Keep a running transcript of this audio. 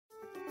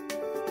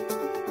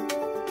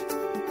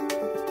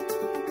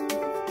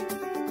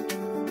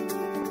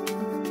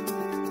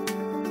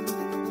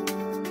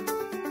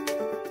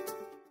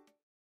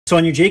So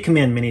on your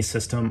JAYCOMMAND mini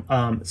system,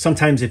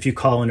 sometimes if you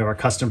call into our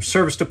customer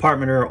service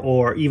department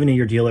or even in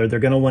your dealer, they're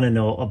going to want to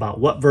know about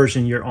what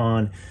version you're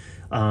on,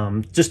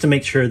 just to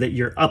make sure that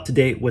you're up to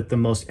date with the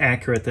most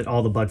accurate, that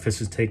all the bug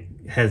fixes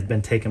has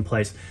been taking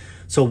place.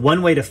 So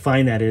one way to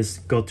find that is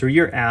go through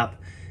your app.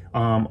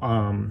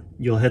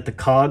 You'll hit the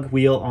cog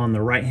wheel on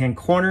the right hand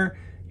corner.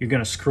 You're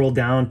going to scroll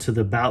down to the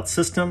About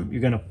system.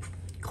 You're going to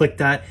click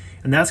that,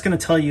 and that's going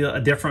to tell you a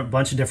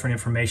bunch of different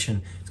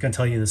information. It's going to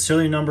tell you the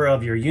serial number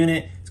of your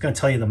unit. It's going to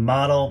tell you the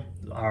model,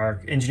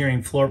 our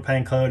engineering floor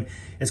plan code.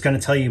 It's going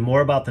to tell you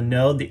more about the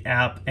node, the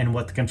app, and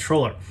what the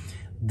controller.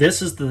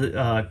 This is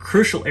the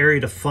crucial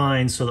area to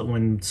find, so that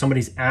when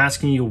somebody's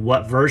asking you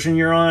what version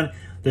you're on,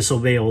 this will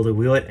be able to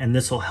do it, and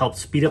this will help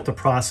speed up the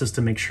process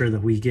to make sure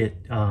that we get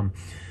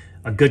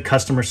a good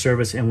customer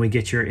service and we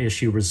get your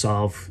issue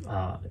resolved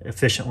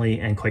efficiently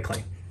and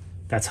quickly.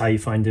 That's how you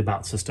find the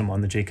About system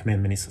on the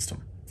JAYCOMMAND mini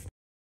system.